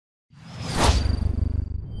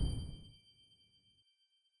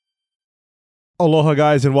Aloha,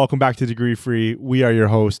 guys, and welcome back to Degree Free. We are your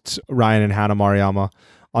hosts, Ryan and Hannah Maruyama.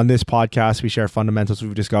 On this podcast, we share fundamentals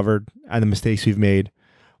we've discovered and the mistakes we've made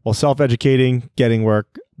while self-educating, getting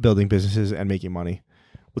work, building businesses, and making money.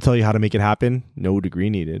 We'll tell you how to make it happen. No degree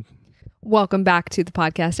needed. Welcome back to the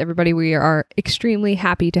podcast, everybody. We are extremely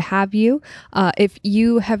happy to have you. If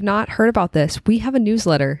you have not heard about this, we have a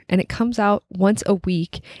newsletter and it comes out once a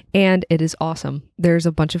week and it is awesome. There's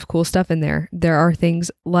a bunch of cool stuff in there. There are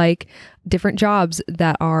things like different jobs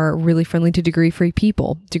that are really friendly to degree-free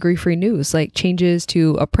people, degree-free news, like changes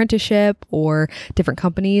to apprenticeship or different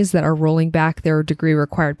companies that are rolling back their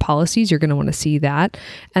degree-required policies. You're going to want to see that.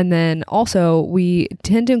 And then also we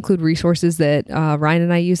tend to include resources that Ryan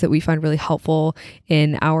and I use that we find really helpful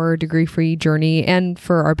in our degree-free journey and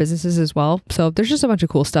for our businesses as well. So there's just a bunch of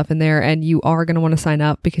cool stuff in there and you are going to want to sign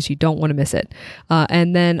up because you don't want to miss it.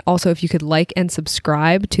 And then also if you could like and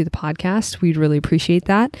subscribe to the podcast, we'd really appreciate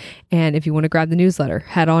that. And if you want to grab the newsletter,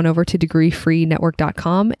 head on over to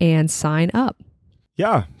degreefreenetwork.com and sign up.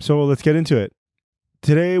 Yeah, so let's get into it.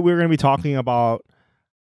 Today, we're going to be talking about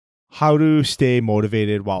how to stay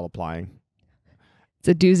motivated while applying. It's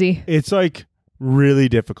a doozy. It's like really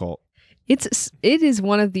difficult. It is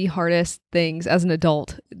one of the hardest things as an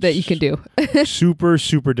adult that you can do. Super,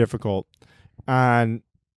 super difficult. And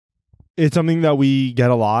it's something that we get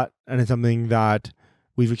a lot, and it's something that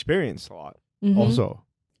we've experienced a lot also.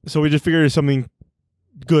 So we just figured it's something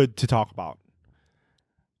good to talk about.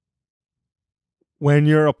 When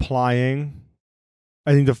you're applying,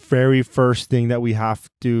 I think the very first thing that we have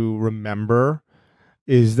to remember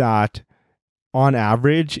is that on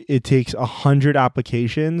average, it takes 100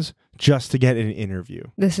 applications just to get an interview.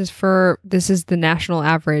 This is the national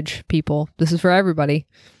average, people. This is for everybody.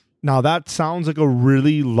 Now that sounds like a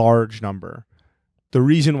really large number. The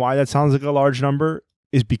reason why that sounds like a large number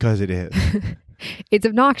is because it is. It's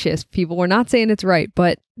obnoxious, people. We're not saying it's right,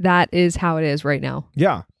 but that is how it is right now.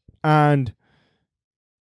 Yeah. And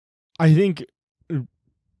I think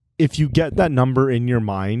if you get that number in your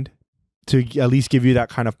mind to at least give you that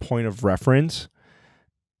kind of point of reference,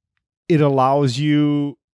 it allows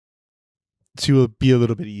you to be a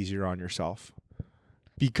little bit easier on yourself.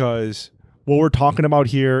 Because what we're talking about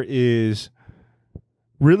here is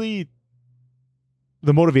really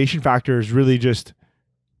the motivation factor is really just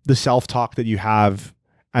the self-talk that you have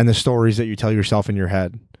and the stories that you tell yourself in your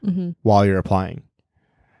head while you're applying.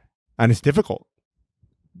 And it's difficult.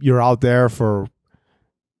 You're out there for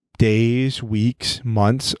days, weeks,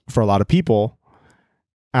 months for a lot of people,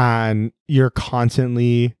 and you're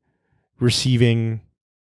constantly receiving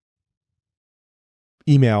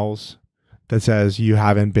emails that says you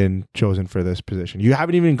haven't been chosen for this position. You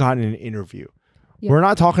haven't even gotten an interview. Yep. We're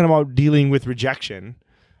not talking about dealing with rejection.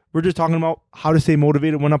 We're just talking about how to stay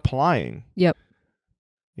motivated when applying. Yep.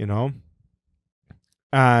 You know?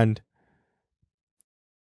 And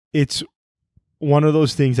it's one of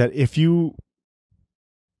those things that if you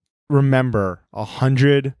remember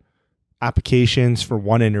 100 applications for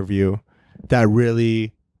one interview, that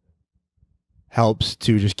really helps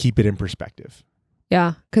to just keep it in perspective.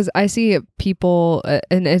 Yeah, because I see people,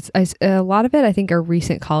 and a lot of it, I think, are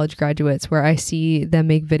recent college graduates where I see them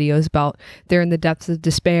make videos about they're in the depths of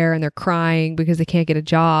despair and they're crying because they can't get a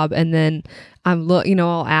job. And then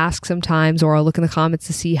I'll ask sometimes, or I'll look in the comments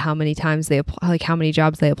to see how many times they apply, like how many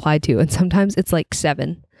jobs they applied to. And sometimes it's like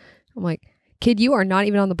 7. I'm like, kid, you are not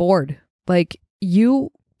even on the board. Like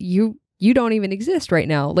you don't even exist right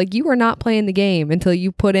now. Like you are not playing the game until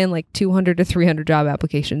you put in like 200 to 300 job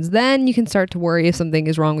applications. Then you can start to worry if something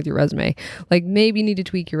is wrong with your resume. Like maybe you need to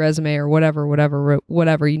tweak your resume or whatever.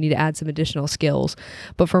 You need to add some additional skills.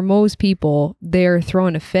 But for most people, they're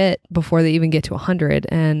throwing a fit before they even get to 100.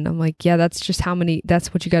 And I'm like, yeah, that's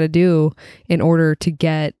what you got to do in order to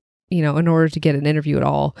get an interview at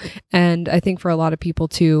all. And I think for a lot of people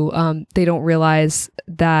too, they don't realize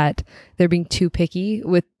that they're being too picky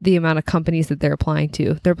with the amount of companies that they're applying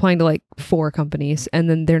to. They're applying to like 4 companies and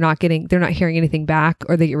then they're not hearing anything back,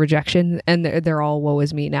 or they get rejection and they're all woe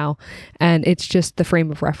is me now. And it's just the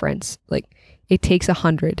frame of reference. Like it takes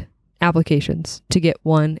 100 applications to get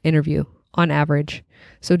one interview on average.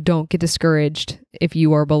 So don't get discouraged if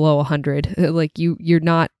you are below 100. Like you're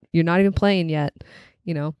not even playing yet,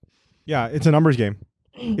 you know? Yeah, it's a numbers game.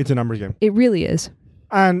 It's a numbers game. It really is.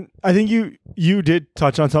 And I think you did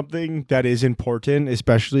touch on something that is important,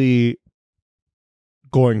 especially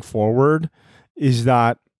going forward, is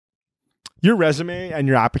that your resume and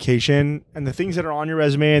your application and the things that are on your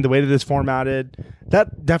resume and the way that it's formatted,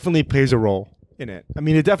 that definitely plays a role in it. I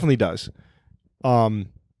mean, it definitely does. And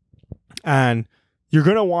you're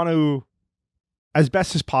going to want to, as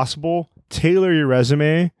best as possible, tailor your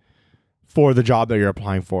resume for the job that you're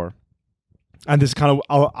applying for. And this is kind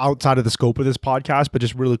of outside of the scope of this podcast, but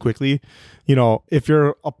just really quickly, if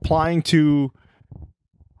you're applying to,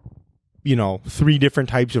 3 different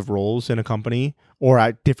types of roles in a company, or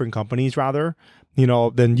at different companies rather,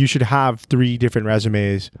 then you should have 3 different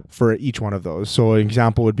resumes for each one of those. So an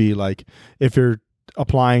example would be like if you're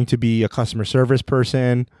applying to be a customer service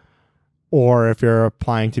person, or if you're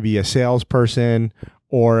applying to be a salesperson,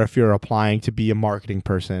 or if you're applying to be a marketing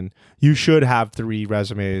person, you should have 3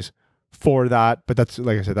 resumes for that. But that's,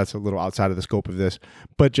 like I said, that's a little outside of the scope of this.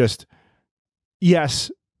 But just,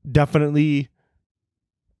 yes, definitely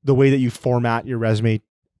the way that you format your resume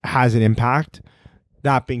has an impact.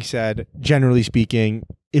 That being said, generally speaking,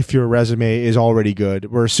 if your resume is already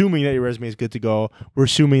good, we're assuming that your resume is good to go. We're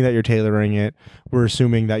assuming that you're tailoring it. We're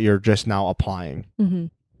assuming that you're just now applying. Mm-hmm.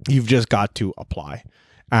 You've just got to apply,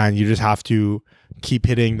 and you just have to keep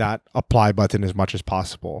hitting that apply button as much as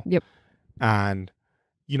possible. Yep. And,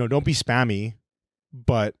 don't be spammy,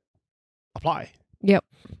 but apply. Yep.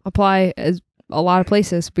 Apply as a lot of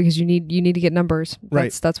places because you need to get numbers.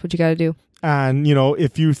 That's what you got to do. And,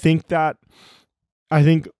 if you think that, I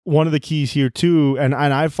think one of the keys here too, and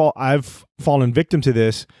I've fallen victim to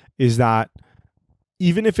this, is that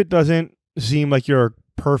even if it doesn't seem like you're a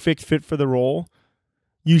perfect fit for the role,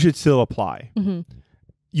 you should still apply. Mm-hmm.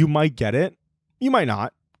 You might get it. You might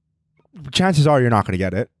not. Chances are you're not going to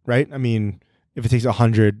get it, right? I mean, if it takes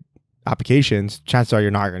 100 applications, chances are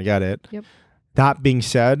you're not going to get it. Yep. That being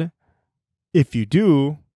said, if you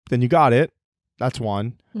do, then you got it. That's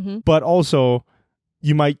one. Mm-hmm. But also,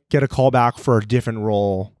 you might get a call back for a different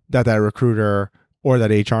role that recruiter or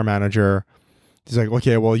that HR manager is like,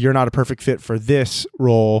 okay, well, you're not a perfect fit for this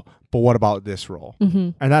role, but what about this role? Mm-hmm.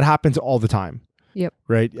 And that happens all the time. Yep.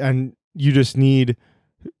 Right. And you just need,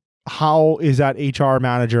 how is that HR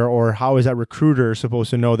manager or how is that recruiter supposed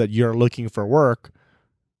to know that you're looking for work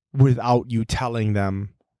without you telling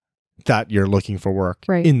them that you're looking for work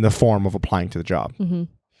in the form of applying to the job? Mm-hmm.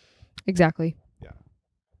 Exactly.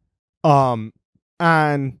 Yeah.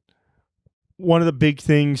 And one of the big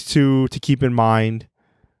things to keep in mind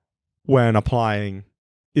when applying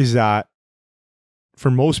is that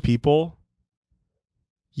for most people,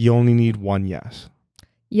 you only need one yes.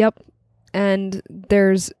 Yep. And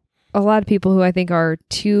there's a lot of people who I think are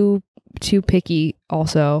too picky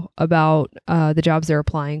also about the jobs they're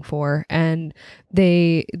applying for, and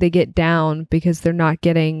they get down because they're not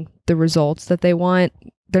getting the results that they want.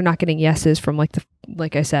 They're not getting yeses from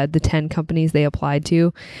like I said, the 10 companies they applied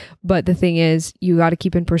to. But the thing is, you got to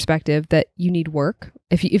keep in perspective that you need work.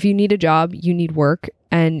 If you need a job, you need work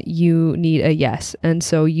and you need a yes. And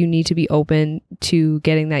so you need to be open to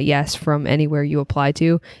getting that yes from anywhere you apply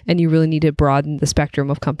to. And you really need to broaden the spectrum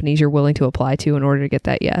of companies you're willing to apply to in order to get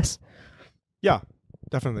that yes. Yeah,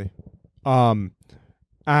 definitely. And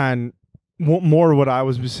more what I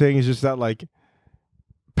was saying is just that, like,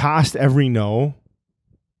 past every no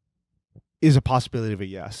is a possibility of a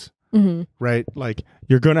yes. Mm-hmm. Right? Like,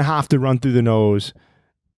 you're going to have to run through the no's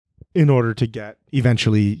in order to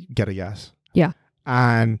eventually get a yes. Yeah.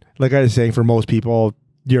 And like I was saying, for most people,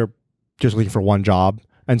 you're just looking for one job.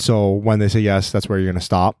 And so when they say yes, that's where you're going to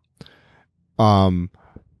stop.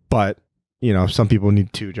 But, some people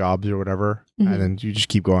need 2 jobs or whatever. Mm-hmm. And then you just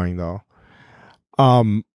keep going though.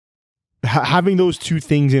 Having those 2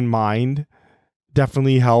 things in mind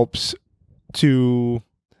definitely helps to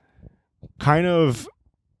kind of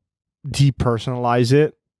depersonalize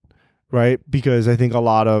it, right? Because I think a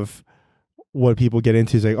lot of what people get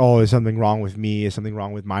into is like, oh, is something wrong with me? Is something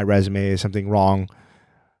wrong with my resume? Is something wrong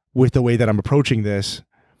with the way that I'm approaching this?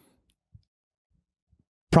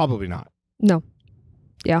 Probably not. No.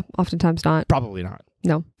 Yeah, oftentimes not. Probably not.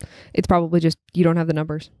 No. It's probably just you don't have the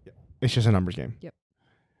numbers. It's just a numbers game. Yep.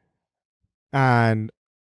 And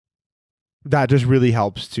that just really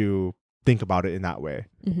helps to think about it in that way.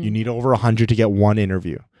 Mm-hmm. You need over 100 to get one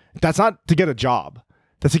interview. That's not to get a job.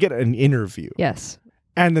 That's to get an interview. Yes.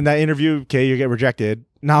 And then that interview, okay, you get rejected.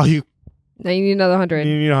 Now you need another 100.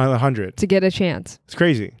 You need another 100 to get a chance. It's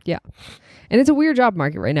crazy. Yeah. And it's a weird job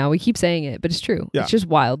market right now. We keep saying it, but it's true. Yeah. It's just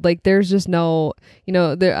wild. Like, there's just no,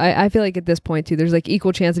 I feel like at this point too, there's like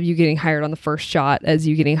equal chance of you getting hired on the first shot as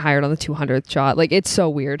you getting hired on the 200th shot. Like, it's so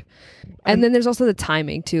weird. And then there's also the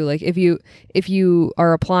timing too. Like, if you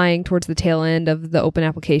are applying towards the tail end of the open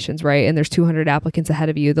applications, right, and there's 200 applicants ahead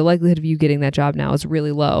of you, the likelihood of you getting that job now is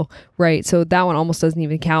really low, right? So that one almost doesn't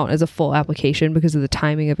even count as a full application because of the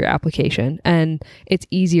timing of your application. And it's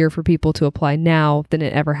easier for people to apply now than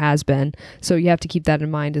it ever has been. So you have to keep that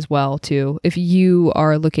in mind as well too. If you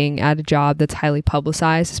are looking at a job that's highly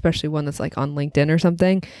publicized, especially one that's like on LinkedIn or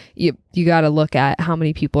something, you got to look at how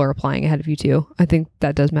many people are applying ahead of you too. I think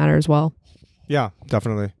that does matter as well. Yeah,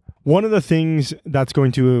 definitely. One of the things that's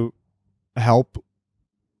going to help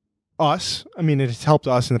us, I mean, it's helped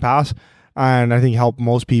us in the past, and I think help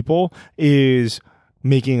most people, is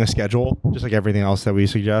making a schedule, just like everything else that we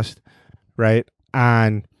suggest, right?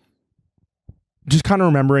 And just kind of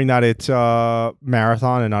remembering that it's a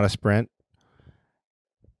marathon and not a sprint.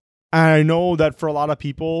 And I know that for a lot of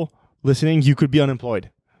people listening, you could be unemployed,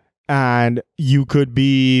 and you're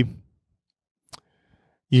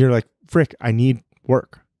like, frick, I need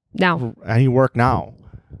work. I need work now.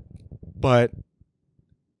 But,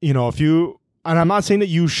 and I'm not saying that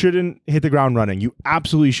you shouldn't hit the ground running. You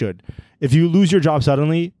absolutely should. If you lose your job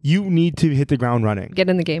suddenly, you need to hit the ground running. Get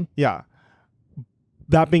in the game. Yeah.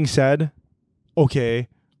 That being said, okay,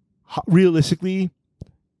 realistically,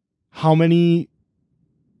 how many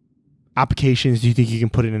applications do you think you can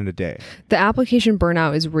put in a day? The application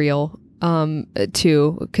burnout is real.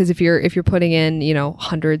 Too, because if you're putting in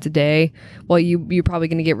hundreds a day, well, you're probably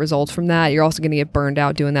going to get results from that. You're also going to get burned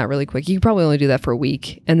out doing that really quick. You can probably only do that for a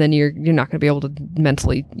week, and then you're not going to be able to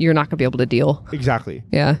mentally, you're not going to be able to deal. Exactly.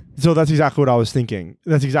 Yeah. So that's exactly what I was thinking.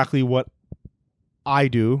 That's exactly what I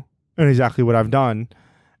do, and exactly what I've done,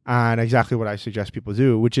 and exactly what I suggest people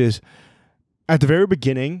do, which is at the very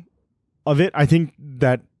beginning of it, I think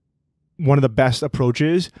that one of the best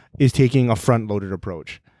approaches is taking a front-loaded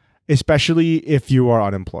approach, especially if you are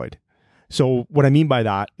unemployed. So what I mean by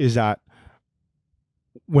that is that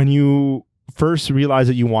when you first realize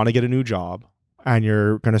that you want to get a new job and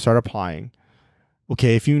you're going to start applying,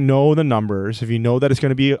 okay, if you know the numbers, if you know that it's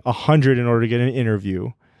going to be 100 in order to get an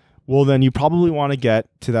interview, well, then you probably want to get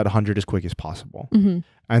to that 100 as quick as possible. Mm-hmm.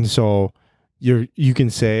 And so you can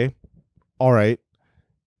say, all right,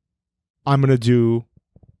 I'm going to do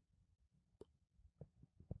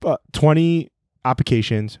 20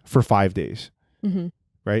 applications for 5 days, mm-hmm.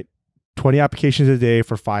 right? 20 applications a day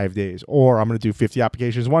for 5 days. Or I'm going to do 50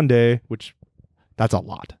 applications one day, which that's a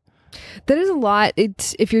lot. That is a lot.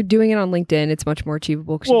 It's if you're doing it on LinkedIn, it's much more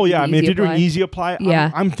achievable. Well, yeah. I mean, if you're doing easy apply,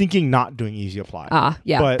 yeah. I'm thinking not doing easy apply.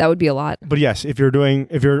 Yeah, but that would be a lot. But yes, if you're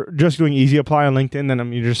just doing easy apply on LinkedIn,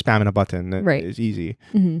 then you're just spamming a button. That right. is easy.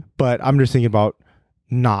 Mm-hmm. But I'm just thinking about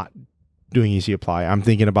not doing easy apply. I'm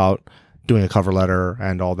thinking about doing a cover letter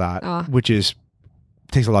and all that, which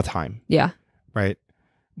takes a lot of time. Yeah. Right.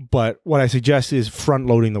 But what I suggest is front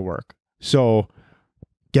loading the work. So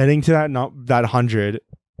getting to that 100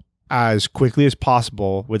 as quickly as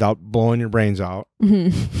possible without blowing your brains out,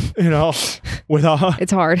 mm-hmm. without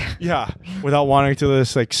it's hard. Yeah. Without wanting to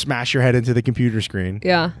just like smash your head into the computer screen.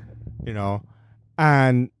 Yeah.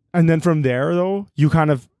 And then from there though, you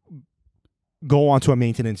kind of go onto a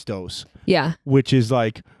maintenance dose. Yeah. Which is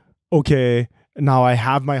like, okay, now I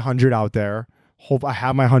have my 100 out there. Hope I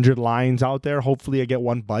have my 100 lines out there. Hopefully I get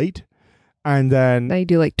one bite. And then now you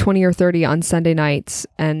do like 20 or 30 on Sunday nights,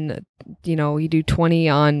 and you do 20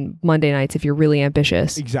 on Monday nights if you're really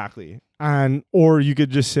ambitious. Exactly. Or you could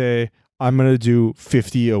just say, I'm going to do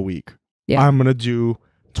 50 a week. Yeah. I'm going to do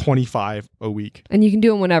 25 a week. And you can do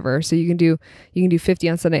them whenever. So you can do 50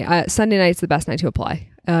 on Sunday. Sunday night's the best night to apply.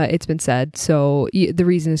 It's been said. So the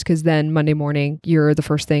reason is because then Monday morning you're the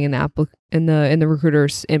first thing in the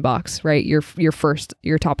recruiter's inbox, right?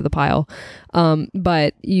 You're top of the pile.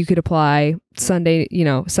 But you could apply Sunday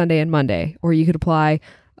and Monday, or you could apply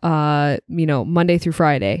Monday through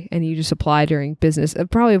Friday, and you just apply during business.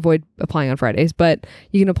 Probably avoid applying on Fridays, but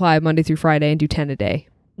you can apply Monday through Friday and do 10 a day.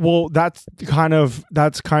 Well, that's kind of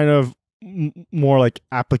more like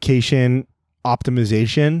application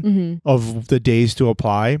optimization mm-hmm. of the days to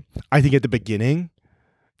apply. I think at the beginning,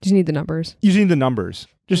 you just need the numbers. Using the numbers,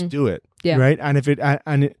 just mm-hmm. do it. Yeah. Right. And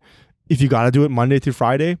if you got to do it Monday through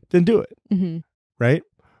Friday, then do it. Mm-hmm. Right.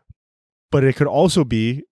 But it could also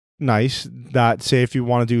be nice that, say, if you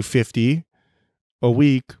want to do 50 a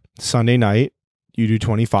week, Sunday night, you do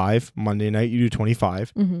 25, Monday night, you do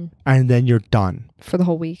 25, mm-hmm. and then you're done. For the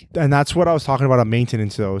whole week. And that's what I was talking about on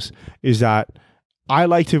maintenance dose, is that I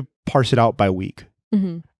like to parse it out by week.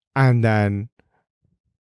 Mm-hmm. And then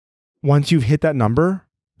once you've hit that number,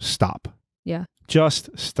 stop. Yeah. Just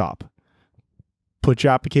stop. Put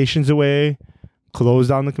your applications away, close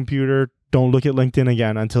down the computer, don't look at LinkedIn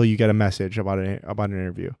again until you get a message about an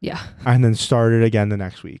interview. Yeah. And then start it again the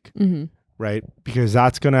next week. Mm-hmm. Right? Because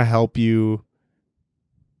that's going to help you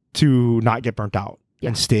to not get burnt out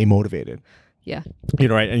and stay motivated. Yeah.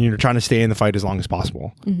 Right? And you're trying to stay in the fight as long as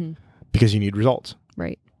possible mm-hmm. because you need results.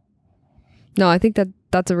 Right. No, I think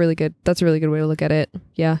that's a really good way to look at it.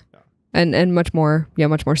 Yeah. And much more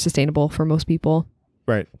sustainable for most people.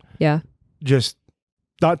 Right. Yeah. Just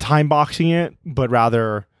not time boxing it, but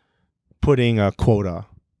rather putting a quota.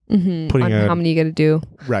 On how many you got to do.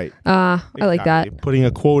 Right. I like that. Putting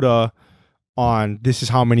a quota on this is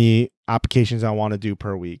how many applications I want to do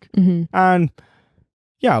per week. And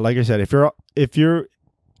yeah, like I said, if you're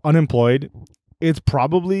unemployed, it's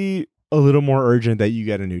probably a little more urgent that you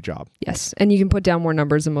get a new job. Yes. And you can put down more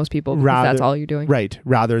numbers than most people because that's all you're doing. Right.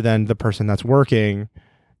 Rather than the person that's working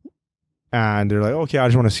and they're like, okay, I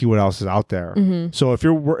just want to see what else is out there. So if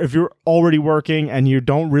you're already working and you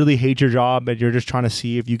don't really hate your job and you're just trying to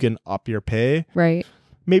see if you can up your pay, right?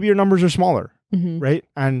 Maybe your numbers are smaller, right?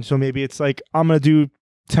 And so maybe it's like, I'm going to do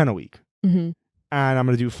 10 a week and I'm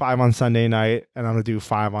going to do 5 on Sunday night and I'm going to do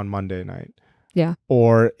 5 on Monday night. Yeah.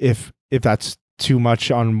 Or if that's too much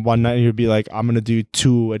on one night, you'd be like, I'm going to do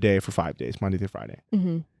 2 a day for 5 days, Monday through Friday.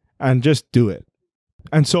 And just do it.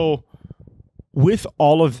 And so with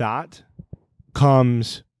all of that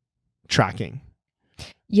comes tracking.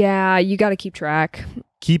 Yeah, you got to keep track.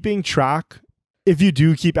 Keeping track, if you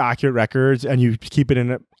do keep accurate records and you keep it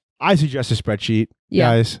in I suggest a spreadsheet,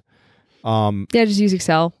 guys. Just use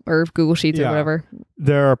Excel or Google Sheets or whatever.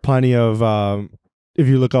 There are plenty of, if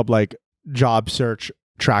you look up like job search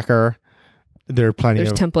tracker, there's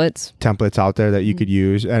templates out there that you could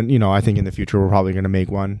use. And, I think in the future, we're probably going to make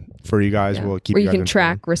one for you guys. We'll keep where you can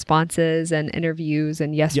track responses and interviews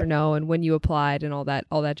and yes or no and when you applied and all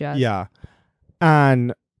that jazz. Yeah.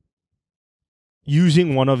 And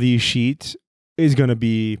using one of these sheets is going to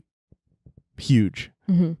be huge.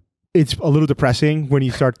 It's a little depressing when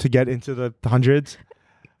you start to get into the hundreds.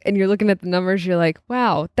 And you're looking at the numbers, you're like,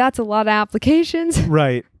 wow, that's a lot of applications.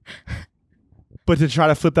 Right. But to try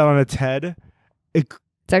to flip that on its head, it's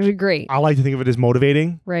actually great. I like to think of it as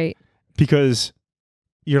motivating. Right. Because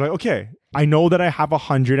you're like, okay, I know that I have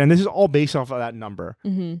 100, and this is all based off of that number.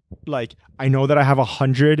 Like, I know that I have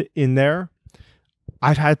 100 in there.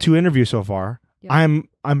 I've had 2 interviews so far. Yep.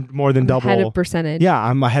 I'm more than double. Ahead of percentage. Yeah,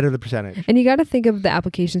 I'm ahead of the percentage. And you got to think of the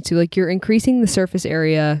applications too. Like, you're increasing the surface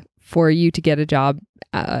area for you to get a job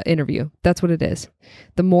interview. That's what it is.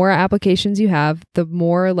 The more applications you have, the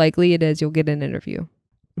more likely it is you'll get an interview.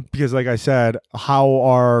 Because like I said, how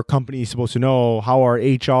are companies supposed to know? How are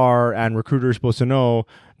HR and recruiters supposed to know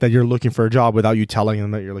that you're looking for a job without you telling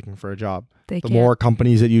them that you're looking for a job? The more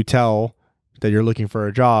companies that you tell that you're looking for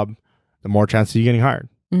a job, the more chances of you getting hired.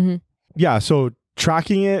 Yeah, so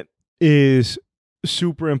tracking it is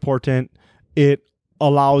super important. It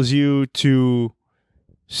allows you to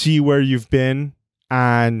see where you've been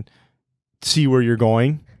and see where you're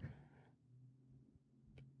going.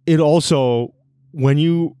 It also, when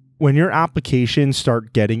your applications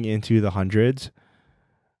start getting into the hundreds,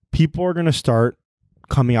 people are going to start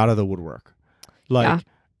coming out of the woodwork. Like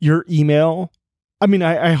your email. I mean,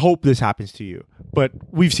 I hope this happens to you, but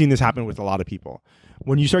we've seen this happen with a lot of people.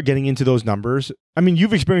 When you start getting into those numbers, I mean,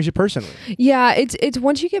 you've experienced it personally. Yeah, it's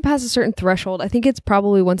once you get past a certain threshold, I think it's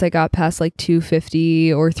probably once I got past like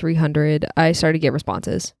 250 or 300, I started to get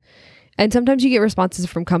responses. And sometimes you get responses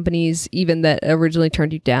from companies even that originally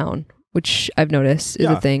turned you down, which I've noticed is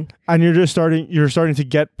a thing. And you're starting to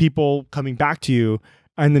get people coming back to you,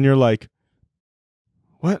 and then you're like,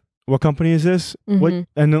 what company is this? What?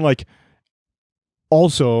 And then like,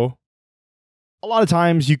 also, a lot of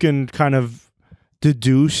times you can kind of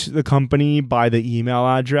deduce the company by the email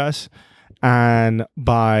address and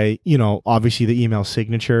by, obviously the email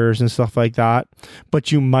signatures and stuff like that.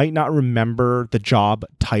 But you might not remember the job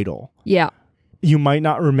title. Yeah. You might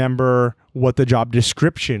not remember what the job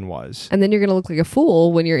description was. And then you're going to look like a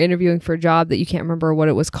fool when you're interviewing for a job that you can't remember what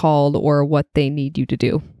it was called or what they need you to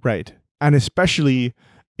do. Right. And especially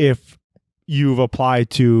if you've applied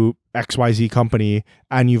to XYZ company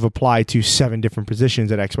and you've applied to 7 different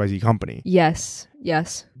positions at XYZ company. Yes.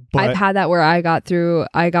 But I've had that where I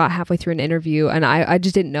got halfway through an interview and I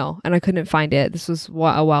just didn't know and I couldn't find it. This was a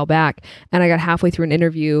while back, and I got halfway through an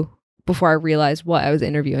interview before I realized what I was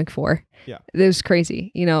interviewing for. Yeah. It was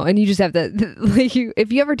crazy, and you just have to,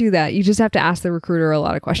 if you ever do that, you just have to ask the recruiter a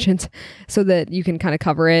lot of questions so that you can kind of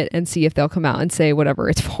cover it and see if they'll come out and say whatever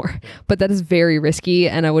it's for. But that is very risky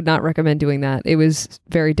and I would not recommend doing that. It was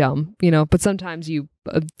very dumb, but sometimes you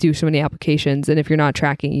do so many applications and if you're not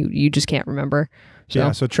tracking, you just can't remember.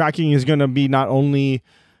 So tracking is going to be not only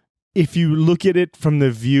if you look at it from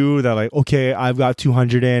the view that like, okay, I've got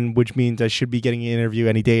 200 in, which means I should be getting an interview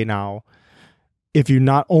any day now. If you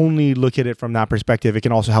not only look at it from that perspective, it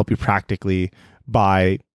can also help you practically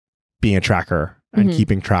by being a tracker and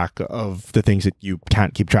keeping track of the things that you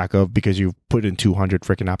can't keep track of because you've put in 200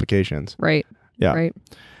 freaking applications. Right. Yeah. Right.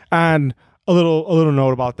 And a little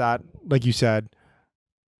note about that. like you said,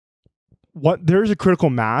 there's a critical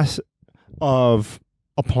mass of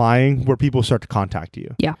applying where people start to contact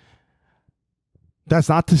you. Yeah. That's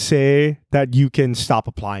not to say that you can stop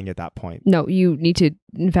applying at that point. No, you need to,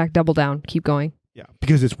 in fact, double down, keep going. Yeah,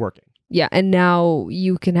 because it's working. Yeah, and now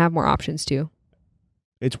you can have more options too.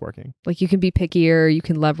 It's working. Like you can be pickier, you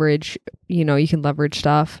can leverage, you can leverage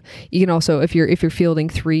stuff. You can also, if you're fielding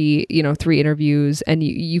three interviews, and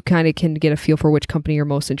you kind of can get a feel for which company you're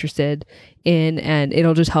most interested in, and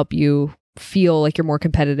it'll just help you feel like you're more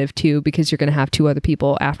competitive too, because you're going to have 2 other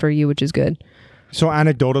people after you, which is good. So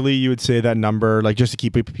anecdotally, you would say that number, like just to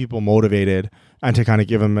keep people motivated and to kind of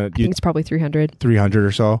give them I think it's probably 300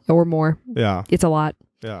 or so or more. Yeah. It's a lot.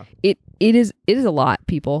 Yeah. It is a lot,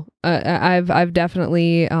 people. I've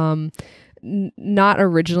definitely not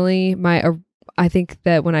originally I think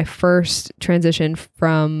that when I first transitioned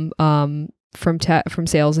from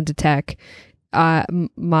sales into tech,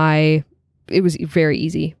 it was very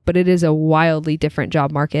easy, but it is a wildly different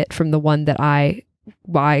job market from the one that I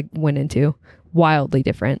went into. Wildly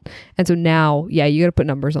different. And so now, yeah, you got to put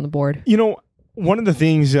numbers on the board. One of the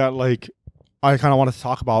things that like I kind of want to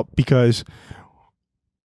talk about, because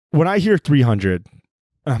when I hear 300,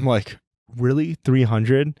 I'm like, really?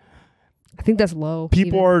 300? I think that's low.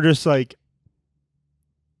 People are just like,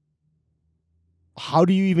 how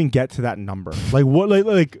do you even get to that number? Like what,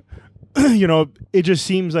 like it just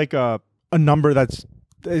seems like a number that's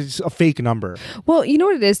a fake number. Well, you know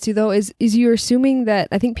what it is too, though, is you're assuming that,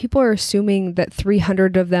 I think people are assuming that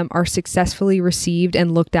 300 of them are successfully received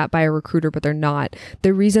and looked at by a recruiter, but they're not.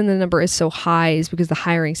 The reason the number is so high is because the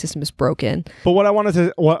hiring system is broken. But what I wanted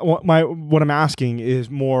to, what I'm asking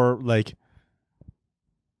is more like,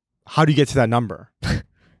 how do you get to that number?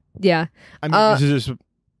 Yeah. I mean, this is just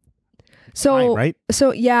time, right?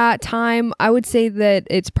 So yeah, time. I would say that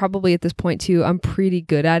it's probably at this point too, I'm pretty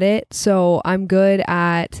good at it. So I'm good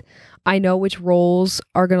at, I know which roles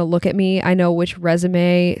are going to look at me. I know which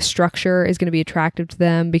resume structure is going to be attractive to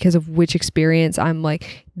them because of which experience. I'm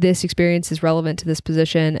like, this experience is relevant to this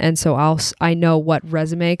position. And so I know what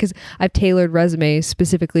resume, because I've tailored resumes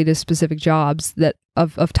specifically to specific jobs that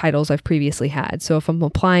of titles I've previously had. So if I'm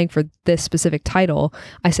applying for this specific title,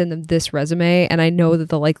 I send them this resume, and I know that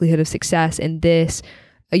the likelihood of success in this,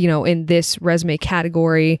 in this resume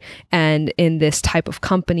category and in this type of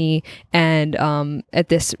company and at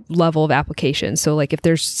this level of application. So like if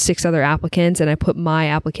there's 6 other applicants and I put my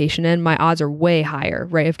application in, my odds are way higher,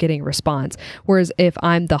 right, of getting a response. Whereas if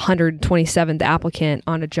I'm the 127th applicant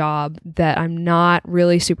on a job that I'm not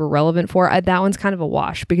really super relevant for, that one's kind of a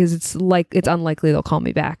wash, because it's unlikely they'll call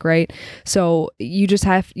me back, right? So you just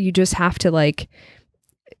have to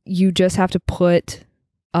put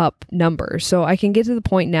up numbers. So I can get to the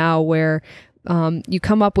point now where you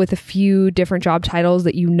come up with a few different job titles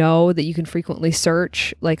that that you can frequently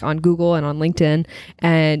search, like on Google and on LinkedIn,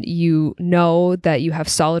 and you know that you have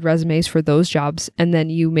solid resumes for those jobs, and then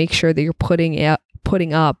you make sure that you're putting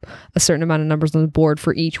up a certain amount of numbers on the board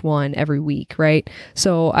for each one every week, right?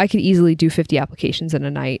 So I could easily do 50 applications in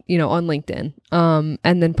a night, on LinkedIn,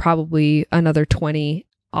 and then probably another 20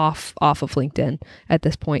 off of LinkedIn at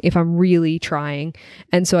this point, if I'm really trying.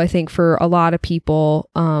 And so I think for a lot of people,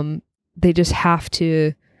 they just have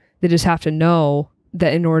to know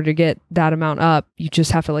that in order to get that amount up, you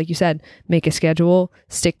just have to, like you said, make a schedule,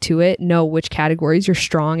 stick to it, know which categories you're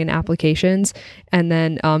strong in applications, and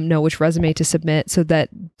then know which resume to submit so that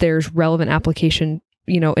there's relevant application,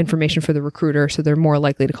 information for the recruiter, so they're more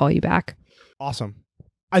likely to call you back. Awesome.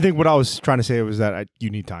 I think what I was trying to say was that you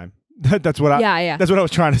need time. That's what I was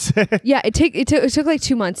trying to say. Yeah, it took like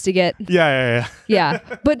 2 months to get. Yeah. Yeah,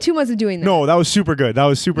 but 2 months of doing that. No, that was super good. That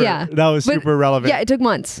was super. Yeah, that was super relevant. Yeah, it took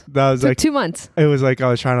months. That was it took 2 months. It was like I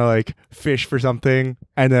was trying to like fish for something,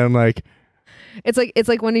 and then like. It's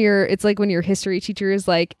like when your history teacher is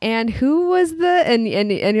like, and who was and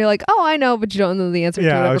you're like, oh, I know, but you don't know the answer to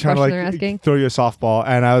whatever question they're asking. Throw you a softball,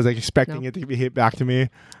 and I was like expecting it to be hit back to me.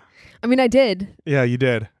 I mean, I did. Yeah, you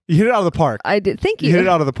did. You hit it out of the park. I did. Thank you. You hit it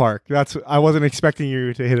out of the park. I wasn't expecting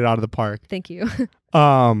you to hit it out of the park. Thank you.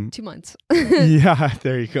 2 months. Yeah,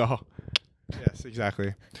 there you go. Yes,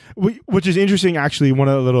 exactly. Which is interesting, actually. One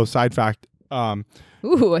of the little side fact.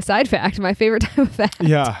 Ooh, a side fact. My favorite type of fact.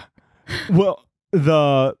 Yeah. Well,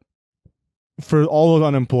 for all those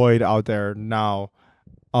unemployed out there now,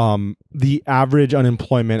 the average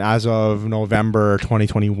unemployment as of November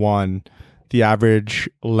 2021, the average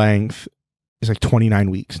length is like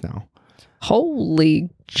 29 weeks now.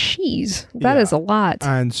 Holy jeez. That is a lot.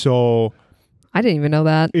 And so I didn't even know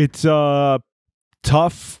that. It's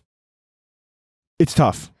tough. It's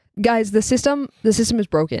tough. Guys, the system is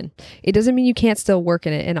broken. It doesn't mean you can't still work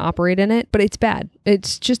in it and operate in it, but it's bad.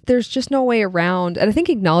 It's just, there's just no way around. And I think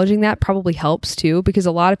acknowledging that probably helps too, because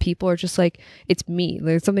a lot of people are just like, it's me,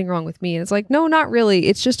 there's something wrong with me. And it's like, no, not really.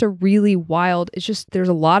 It's just a really wild, it's just, there's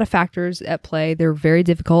a lot of factors at play. They're very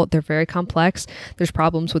difficult. They're very complex. There's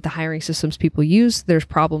problems with the hiring systems people use. There's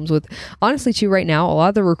problems with, honestly too, right now, a lot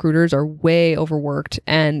of the recruiters are way overworked,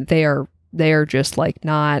 and they are just like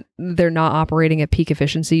they're not operating at peak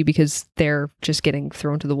efficiency because they're just getting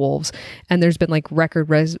thrown to the wolves. And there's been like record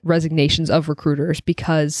resignations of recruiters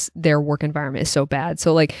because their work environment is so bad.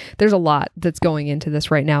 So like there's a lot that's going into this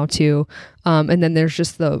right now too. And then there's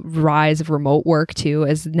just the rise of remote work too,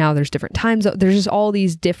 as now there's different times. There's just all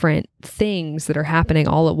these different things that are happening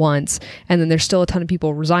all at once. And then there's still a ton of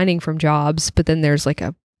people resigning from jobs, but then there's like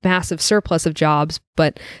a massive surplus of jobs.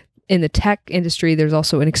 But in the tech industry, there's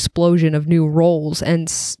also an explosion of new roles, and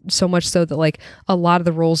so much so that like a lot of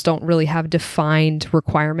the roles don't really have defined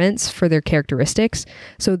requirements for their characteristics.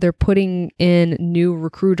 So they're putting in new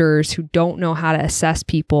recruiters who don't know how to assess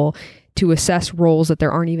people, to assess roles that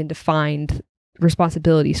there aren't even defined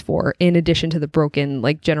responsibilities for, in addition to the broken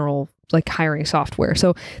like general like hiring software.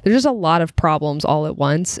 So there's just a lot of problems all at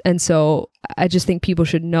once. And so I just think people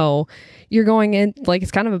should know you're going in, like,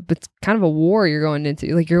 it's kind of a war you're going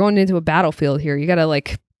into. Like, you're going into a battlefield here. You got to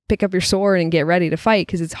like pick up your sword and get ready to fight,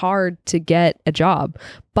 because it's hard to get a job,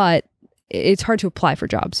 but it's hard to apply for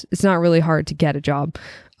jobs. It's not really hard to get a job.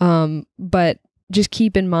 But just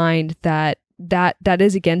keep in mind that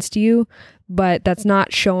is against you, but that's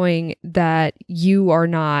not showing that you're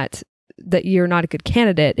not a good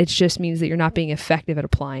candidate. It just means that you're not being effective at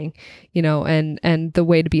applying, and the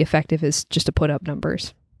way to be effective is just to put up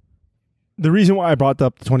numbers. The reason why I brought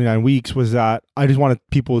up the 29 weeks was that I just wanted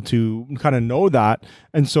people to kind of know that.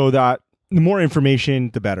 And so that the more information,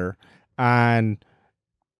 the better. And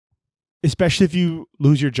especially if you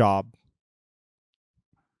lose your job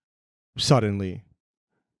suddenly,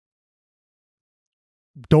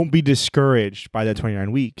 don't be discouraged by that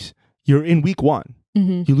 29 weeks. You're in week 1.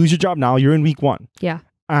 Mm-hmm. You lose your job now, you're in week 1. Yeah.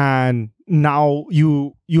 And now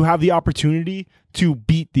you have the opportunity to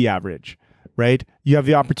beat the average, right? You have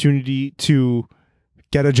the opportunity to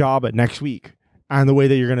get a job at next week. And the way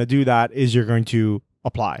that you're going to do that is you're going to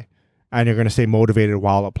apply, and you're going to stay motivated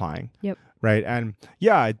while applying. Yep. Right. And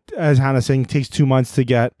yeah, as Hannah's saying, it takes 2 months to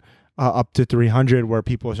get up to 300, where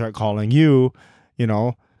people start calling you,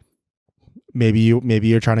 maybe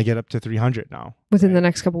you're trying to get up to 300 now. Within the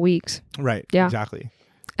next couple weeks. Right. Yeah. Exactly.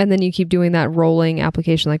 And then you keep doing that rolling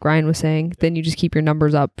application like Ryan was saying. Then you just keep your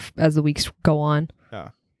numbers up as the weeks go on. Yeah.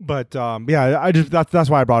 But that's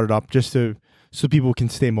why I brought it up, just so people can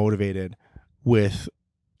stay motivated with,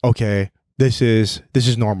 okay, this is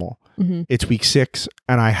normal. Mm-hmm. It's week 6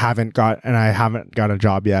 and I haven't got a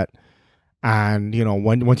job yet. And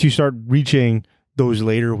once you start reaching those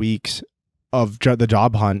later weeks of the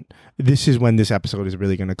job hunt, this is when this episode is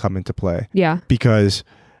really going to come into play. Yeah. Because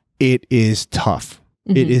it is tough.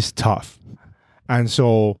 Mm-hmm. It is tough. And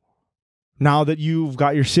so now that you've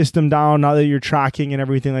got your system down, now that you're tracking and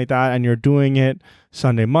everything like that, and you're doing it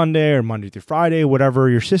Sunday, Monday, or Monday through Friday, whatever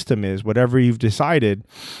your system is, whatever you've decided,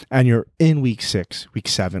 and you're in week 6, week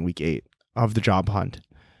 7, week 8 of the job hunt,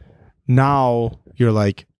 now you're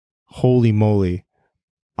like, holy moly,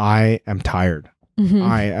 I am tired. Mm-hmm.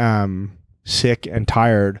 I am sick and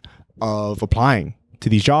tired of applying to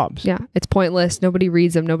these jobs. Yeah, it's pointless. Nobody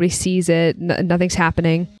reads them. Nobody sees it. Nothing's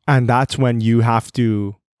happening. And that's when you have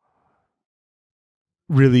to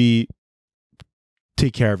really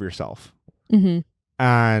take care of yourself. Mm-hmm.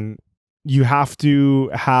 And you have to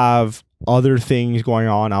have other things going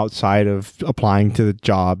on outside of applying to the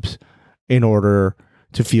jobs in order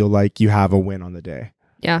to feel like you have a win on the day.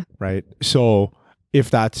 Yeah. Right. So if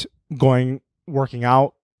that's working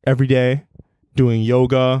out every day, doing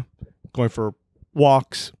yoga, going for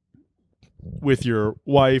walks with your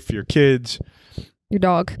wife, your kids, your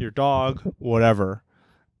dog, whatever.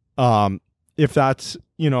 If that's,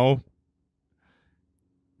 reading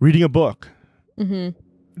a book, mm-hmm.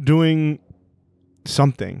 doing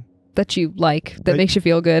something that you like, that makes you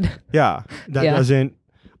feel good. Yeah. Doesn't,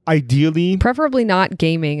 ideally, preferably not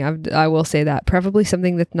gaming. I will say that. Preferably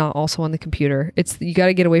something that's not also on the computer. You got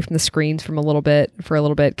to get away from the screens for a little bit,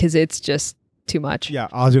 because it's just too much. Yeah,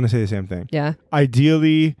 I was going to say the same thing. Yeah.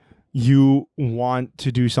 Ideally, you want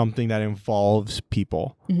to do something that involves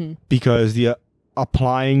people, mm-hmm. because the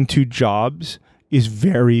applying to jobs is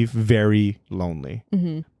very, very lonely,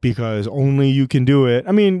 mm-hmm. because only you can do it.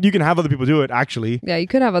 I mean, you can have other people do it, actually. Yeah, you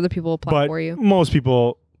could have other people apply but for you. Most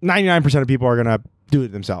people, 99% of people are going to do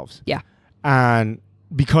it themselves. Yeah. And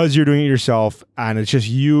because you're doing it yourself and it's just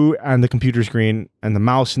you and the computer screen and the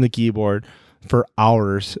mouse and the keyboard for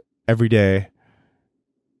hours every day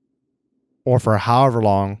or for however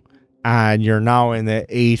long, and you're now in the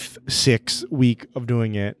 6th week of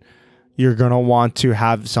doing it, you're going to want to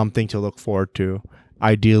have something to look forward to,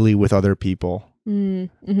 ideally with other people.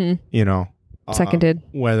 Mm-hmm. You know, Seconded.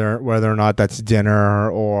 Whether or not that's dinner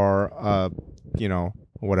or, you know,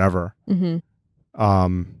 whatever.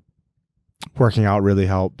 Mm-hmm. Working out really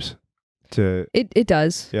helps to. It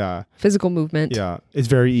does. Yeah. Physical movement. Yeah. It's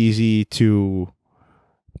very easy to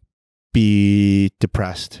be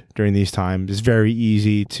depressed during these times. It's very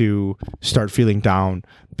easy to start feeling down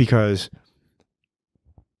because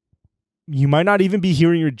you might not even be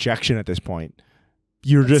hearing rejection at this point.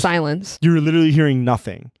 You're just silence. You're literally hearing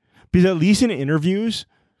nothing. Because at least in interviews,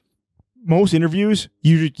 most interviews,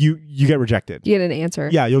 you get rejected. You get an answer.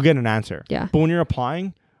 Yeah, you'll get an answer. Yeah. But when you're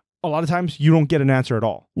applying, a lot of times you don't get an answer at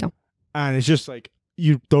all. No. And it's just like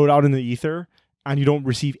you throw it out in the ether and you don't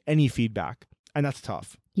receive any feedback. And that's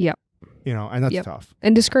tough. Yep. You know, and that's tough.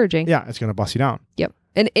 And discouraging. Yeah, it's going to bust you down. Yep.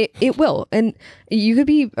 And it will. And you could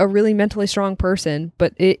be a really mentally strong person,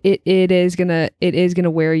 but it is gonna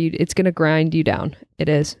wear you. It's gonna grind you down. It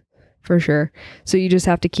is, for sure. So you just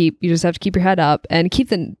have to keep your head up, and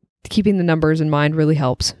keeping the numbers in mind really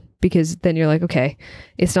helps, because then you're like, okay,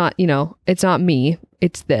 it's not me,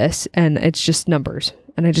 it's this, and it's just numbers,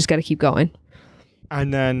 and I just got to keep going.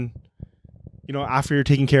 And then, you know, after you're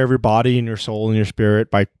taking care of your body and your soul and your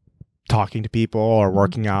spirit by talking to people or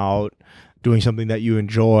working out, doing something that you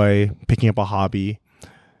enjoy, picking up a hobby,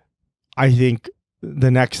 I think the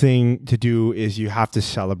next thing to do is you have to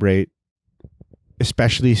celebrate,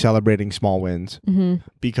 especially celebrating small wins. Mm-hmm.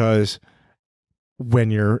 Because when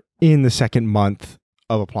you're in the 2nd month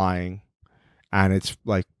of applying and it's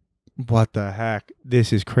like, what the heck?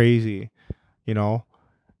 This is crazy. You know,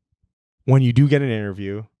 when you do get an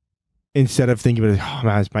interview, instead of thinking about it, oh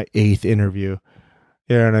man, it's my 8th interview.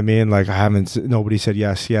 You know what I mean? Like nobody said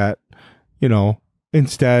yes yet. You know,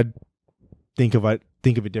 instead, think of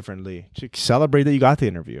it differently. Just celebrate that you got the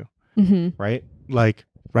interview, right? Like,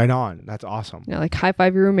 right on. That's awesome. Yeah, like high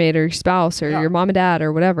five your roommate or your spouse or your mom and dad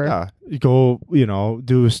or whatever. Yeah, you go. You know,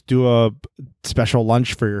 do a special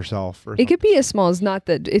lunch for yourself. Or it could be as small as not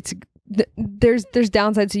that it's. There's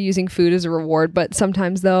downsides to using food as a reward, but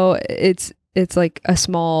sometimes though it's like a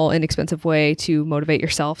small, inexpensive way to motivate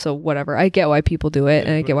yourself. So whatever, I get why people do it,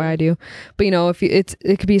 and I get why I do. But you know, if it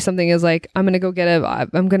could be something as like, I'm gonna go get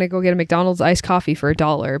a McDonald's iced coffee for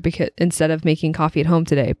 $1 because instead of making coffee at home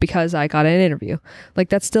today because I got an interview. Like,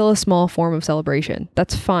 that's still a small form of celebration.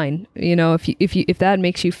 That's fine. You know, if that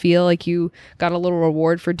makes you feel like you got a little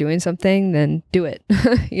reward for doing something, then do it.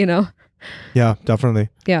 You know. Yeah, definitely.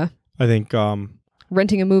 Yeah. I think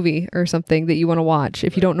renting a movie or something that you want to watch.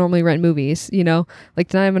 If you don't normally rent movies, you know, like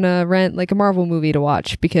tonight I'm going to rent like a Marvel movie to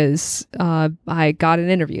watch because I got an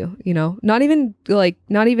interview, you know, not even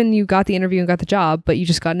you got the interview and got the job, but you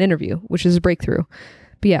just got an interview, which is a breakthrough.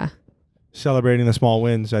 But yeah. Celebrating the small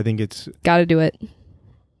wins. I think it's got to do it.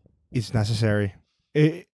 It's necessary.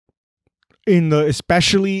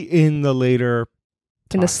 Especially in the later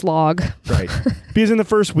time. In the slog. Right. Because in the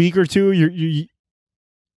first week or two, you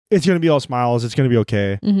it's going to be all smiles. It's going to be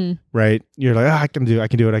okay. Mm-hmm. Right. You're like, I can do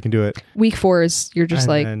it. Week 4 is, you're just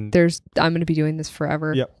I'm going to be doing this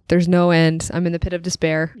forever. Yep. There's no end. I'm in the pit of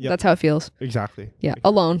despair. Yep. That's how it feels. Exactly. Yeah.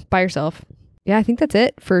 Alone by yourself. Yeah. I think that's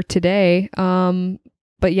it for today.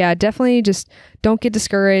 But yeah, definitely just don't get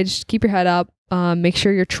discouraged. Keep your head up. Make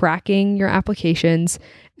sure you're tracking your applications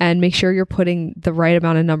and make sure you're putting the right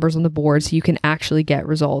amount of numbers on the board so you can actually get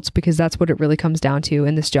results, because that's what it really comes down to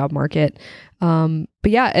in this job market. But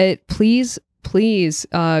yeah, please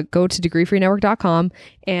go to degreefreenetwork.com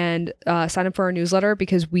and sign up for our newsletter,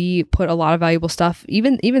 because we put a lot of valuable stuff,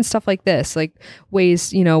 even stuff like this, like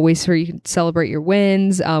ways where you can celebrate your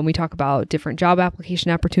wins. We talk about different job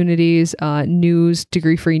application opportunities, news,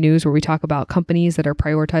 degree-free news, where we talk about companies that are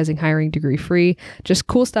prioritizing hiring degree-free, just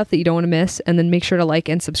cool stuff that you don't want to miss. And then make sure to like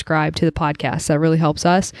and subscribe to the podcast. That really helps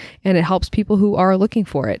us, and it helps people who are looking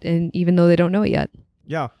for it, and even though they don't know it yet.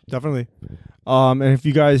 Yeah, definitely. And if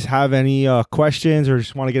you guys have any questions or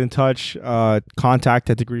just want to get in touch, contact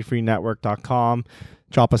at degreefreenetwork.com.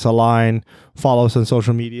 Drop us a line. Follow us on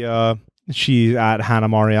social media. She's at Hannah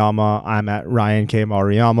Maruyama. I'm at Ryan K.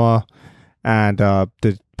 Maruyama. And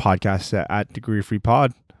the podcast at Degree Free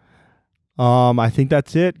Pod. I think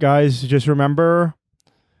that's it, guys. Just remember,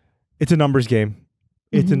 it's a numbers game.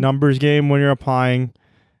 It's a numbers game when you're applying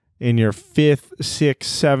in your 5th, 6th,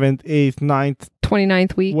 7th, 8th, 9th,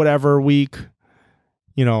 29th week. Whatever week.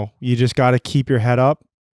 You know, you just got to keep your head up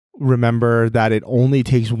remember that it only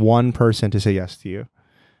takes one person to say yes to you.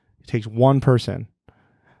 It takes one person.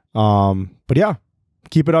 But yeah,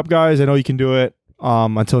 keep it up, guys. I know you can do it.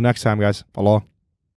 Until next time, guys. Aloha.